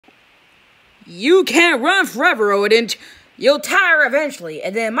You can't run forever, Odin. You'll tire eventually,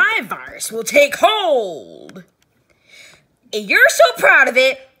 and then my virus will take hold. If you're so proud of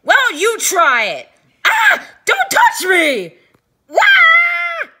it, well, you try it. Ah! Don't touch me!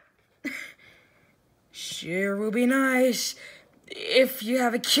 Wah! Sure will be nice if you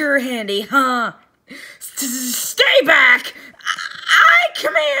have a cure handy, huh? Stay back! I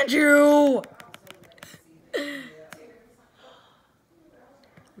command you!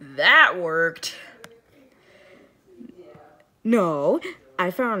 That worked. No, I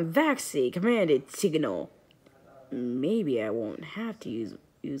found vaccine commanded signal. Maybe I won't have to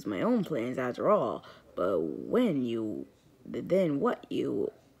use my own plans after all. But then what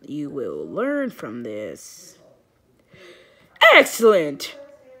you will learn from this. Excellent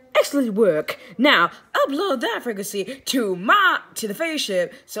work. Now upload that frequency to the face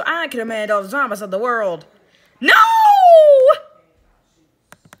ship so I can command all the zombies of the world. No!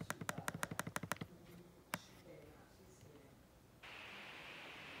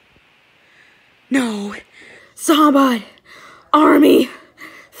 No, zombie army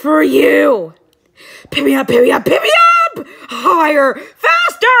for you. Pick me up, pick me up, pick me up! Higher,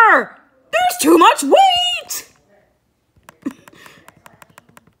 faster! There's too much weight!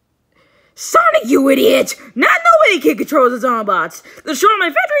 Sonic, you idiot! Not nobody can control the Zombots. Destroy my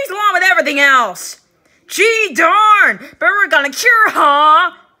factories along with everything else. Gee darn! But we're gonna cure,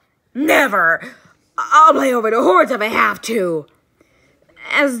 huh? Never. I'll play over the hordes if I have to.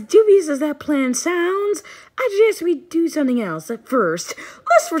 As dubious as that plan sounds, I suggest we do something else. First,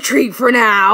 let's retreat for now.